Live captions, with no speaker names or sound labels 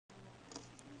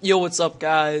Yo, what's up,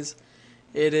 guys?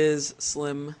 It is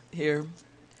Slim here.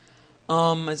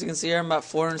 As you can see here, I'm about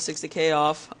 460k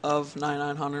off of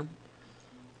 99 Hunter,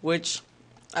 which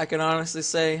I can honestly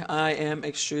say I am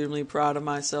extremely proud of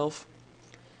myself.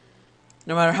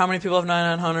 No matter how many people have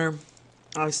 99 Hunter,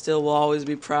 I still will always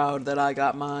be proud that I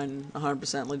got mine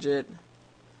 100% legit,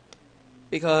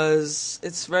 because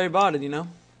it's very botted, you know?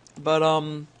 But,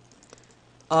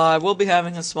 I will be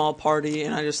having a small party,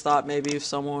 and I just thought maybe if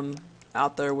someone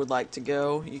out there would like to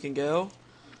go, you can go.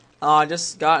 I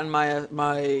just got in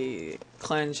my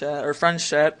clan chat, or friends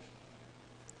chat,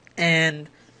 and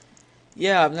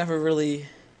yeah, I never really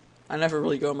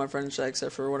go in my friends chat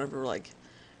except for whenever, like,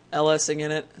 LSing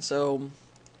in it, so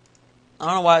I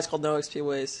don't know why it's called No XP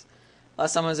Waste.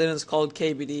 Last time I was in it was called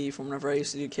KBD, from whenever I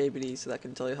used to do KBD, so that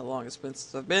can tell you how long it's been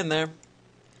since I've been there.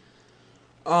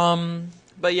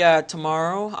 But yeah,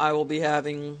 tomorrow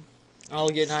I'll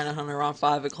get 900 around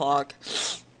 5 o'clock,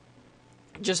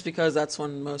 just because that's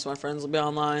when most of my friends will be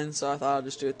online, so I thought I'd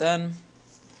just do it then.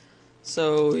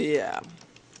 So yeah.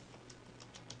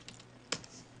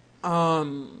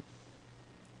 So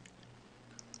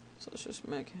let's just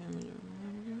make him.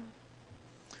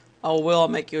 Oh, I'll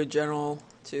make you a general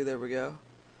too. There we go.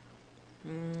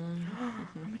 I'm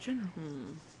a general.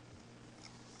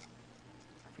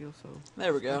 I feel so.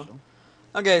 There we special. go.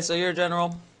 Okay, so you're a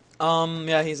general.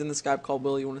 Yeah, he's in this Skype called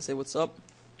Will. You want to say what's up?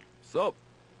 What's up?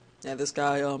 Yeah, this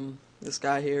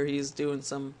guy here, he's doing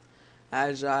some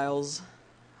agiles.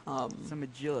 Some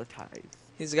agilitize.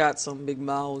 He's got some big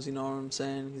mouths, you know what I'm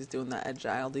saying? He's doing that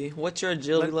agility. What's your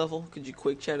agility level? Could you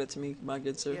quick chat it to me, my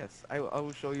good sir? Yes, I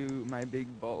will show you my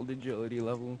big bald agility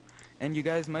level. And you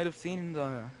guys might have seen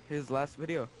his last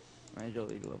video, my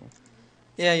agility level.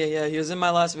 Yeah. He was in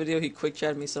my last video. He quick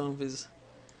chatted me some of his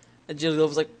agility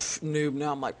levels, like, noob.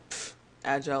 Now I'm like,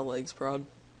 agile legs, prod.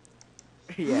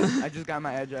 Yeah, I just got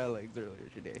my agile legs earlier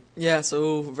today. Yeah,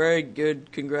 so very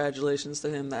good. Congratulations to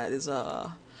him. That is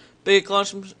a big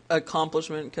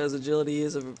accomplishment, because agility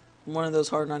is one of those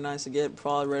hard 99s to get,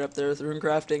 probably right up there with rune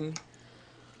crafting.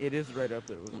 It is right up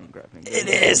there with rune crafting. It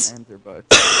is. And their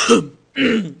butts.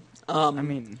 I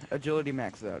mean, agility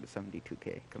maxes out at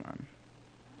 72k. Come on.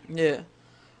 Yeah.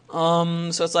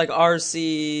 So it's like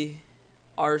RC,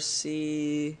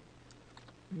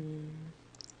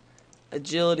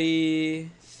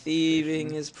 agility, thieving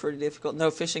Fishing. is pretty difficult.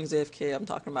 No, fishing's AFK. I'm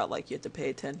talking about, like, you have to pay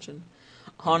attention.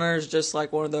 Hunter's just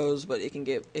like one of those, but it can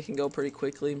go pretty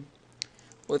quickly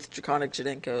with Draconic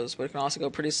Jadenkos, but it can also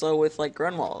go pretty slow with, like,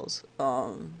 Grunwalls.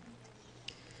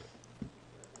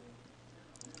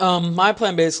 My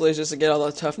plan basically is just to get all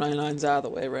the tough 99s out of the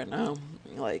way right now.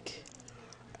 Like,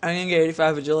 I'm gonna get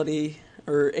 85 agility,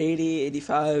 or 80,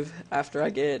 85 after I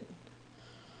get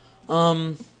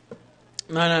 99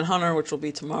 Hunter, which will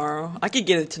be tomorrow. I could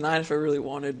get it tonight if I really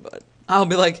wanted, but I'll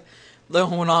be like, the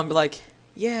one on, be like,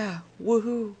 yeah,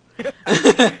 woohoo,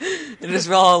 and just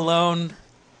be all alone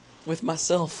with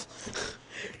myself.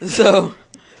 So,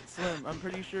 Slim, I'm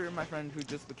pretty sure my friend who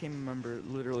just became a member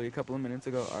literally a couple of minutes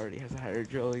ago already has a higher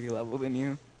agility level than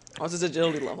you. what's his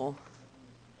agility level?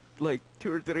 Like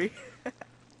 2 or 3.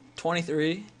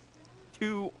 23?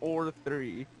 2 or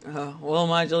 3. Well,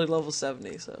 my agility level's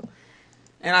 70, so.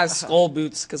 And I have skull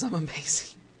boots, because I'm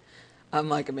amazing. I'm,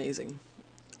 like, amazing.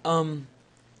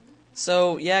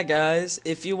 So, yeah, guys,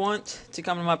 if you want to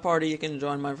come to my party, you can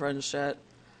join my friends chat.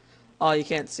 Oh, you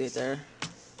can't see it there.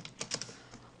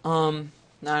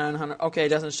 9900. Okay, it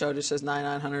doesn't show, it just says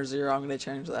 9900. I'm gonna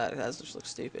change that. That just looks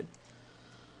stupid.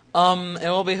 It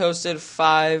will be hosted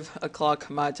 5 o'clock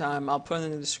my time. I'll put it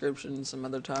in the description some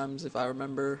other times if I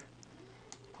remember.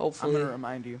 Hopefully. I'm gonna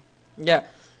remind you. Yeah.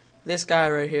 This guy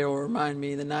right here will remind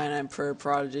me, the 99 prayer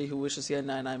prodigy who wishes he had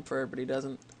 99 prayer, but he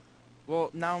doesn't.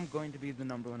 Well, now I'm going to be the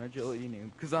 #1 agility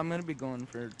noob, because I'm going to be going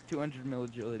for 200 mil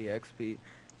agility XP,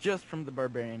 just from the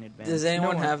barbarian advance. Does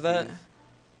anyone have that?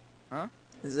 Huh?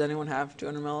 Does anyone have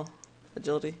 200 mil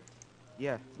agility?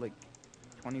 Yeah, like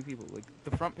 20 people. Like,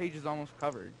 the front page is almost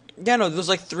covered. Yeah, no, there's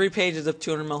like 3 pages of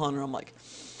 200 mil Hunter. I'm like,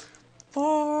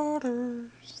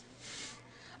 Farters.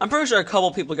 I'm pretty sure a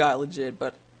couple people got it legit,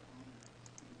 but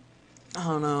I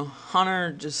don't know.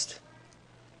 Hunter just,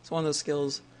 it's one of those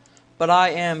skills. But I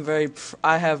am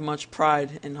I have much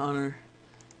pride in Hunter.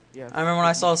 Yeah. I remember when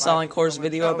I saw a Silent Course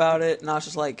video about it, and I was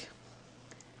just like,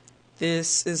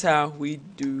 this is how we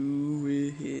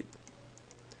do it.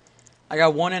 I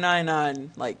got 1 to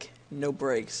 99, like, no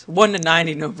breaks. 1 to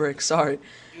 90, no breaks, sorry.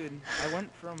 Dude, I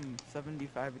went from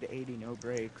 75 to 80, no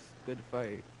breaks. Good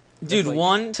fight. Dude, like,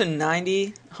 1 to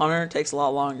 90, Hunter takes a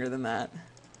lot longer than that.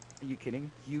 Are you kidding?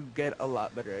 You get a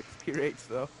lot better XP rates,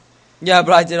 though. Yeah,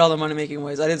 but I did all the money-making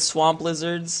ways. I did Swamp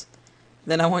Lizards,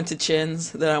 Then I went to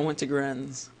Chin's. Then I went to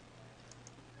Gren's.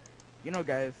 You know,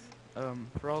 guys,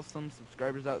 for all some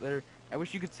subscribers out there, I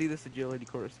wish you could see this agility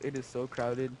course. It is so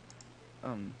crowded.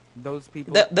 Those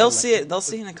people. They'll see it. They'll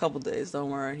see it in a couple days. Don't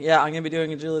worry. Yeah, I'm gonna be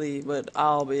doing agility, but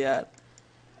I'll be at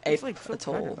It's 8 like so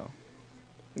atoll. crowded, though.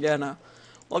 Yeah, no.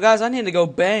 Well, guys, I need to go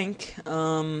bank.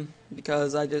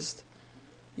 Because I just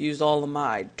used all of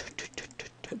my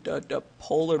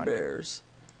polar bears.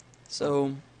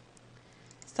 So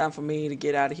it's time for me to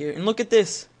get out of here. And look at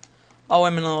this. Oh, wait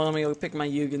a minute. Let me go pick my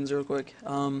Yugans real quick.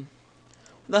 What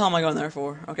the hell am I going there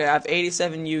for? Okay, I have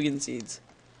 87 Yugen seeds.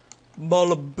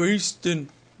 Ball of beastin'.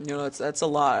 You know, that's a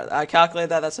lot. I calculate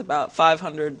that. That's about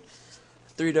 500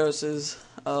 3 doses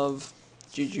of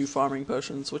Juju farming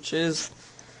potions, which is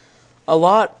a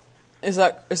lot. Is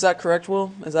that correct,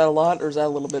 Will? Is that a lot, or is that a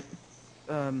little bit?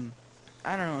 I don't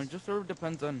know. It just sort of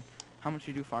depends on how much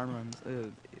you do farm runs.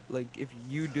 Like if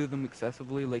you do them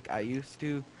excessively, like I used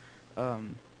to,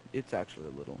 it's actually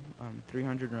a little.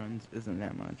 300 runs isn't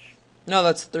that much. No,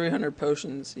 that's 300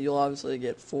 potions. You'll obviously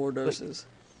get 4 doses.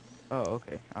 Oh,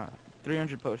 okay.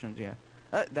 300 potions, yeah.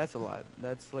 That's a lot.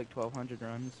 That's like 1,200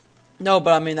 runs. No,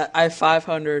 but I mean, I have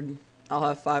 500. I'll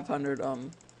have 500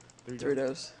 3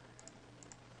 dose.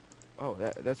 Oh,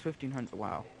 that's 1,500.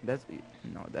 Wow, that's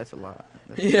a lot.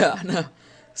 That's Yeah, no.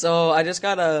 So I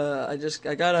got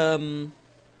a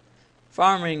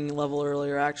farming level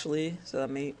earlier actually. So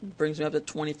that brings me up to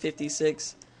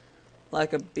 2056,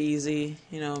 like a beezy.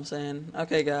 You know what I'm saying?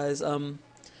 Okay, guys.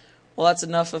 Well, that's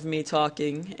enough of me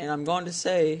talking, and I'm going to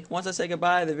say, once I say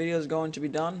goodbye, the video is going to be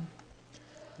done.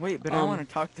 Wait, but I want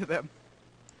to talk to them.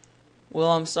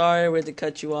 Well, I'm sorry we had to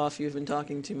cut you off. You've been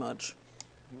talking too much.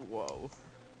 Whoa.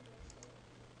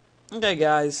 Okay,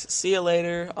 guys. See you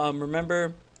later.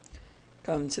 Remember,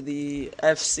 come to the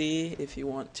FC if you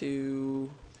want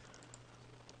to.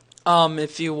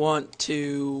 If you want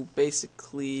to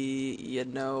basically,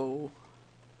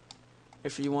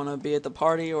 if you want to be at the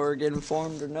party or get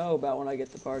informed or know about when I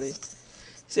get the party.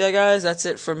 So yeah, guys, that's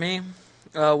it for me.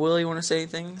 Will, you want to say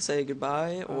anything? Say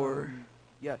goodbye or?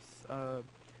 Yes.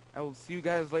 I will see you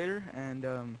guys later,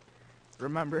 and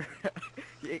remember,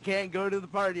 you can't go to the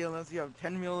party unless you have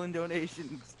 10 million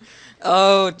donations.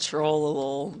 Oh,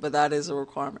 trollable, but that is a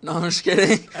requirement. No, I'm just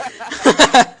kidding.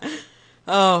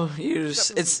 Oh,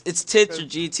 it's tits or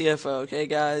GTFO, okay,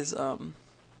 guys.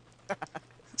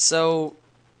 So.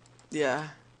 Yeah,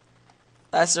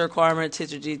 that's the requirement,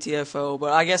 tits or GTFO,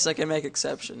 but I guess I can make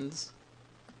exceptions.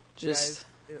 Just,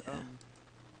 guys,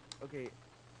 okay,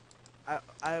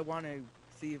 I want to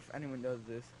see if anyone does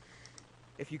this.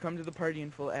 If you come to the party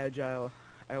in full agile,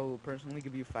 I will personally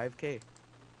give you 5K.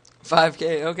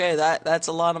 5K, okay, that's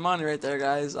a lot of money right there,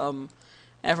 guys.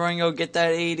 Everyone go get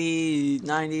that 80,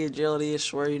 90 agility, I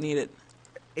swear you need it.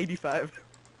 85,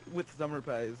 with summer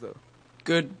pies, though.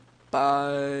 Goodbye.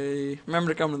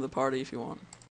 Remember to come to the party if you want.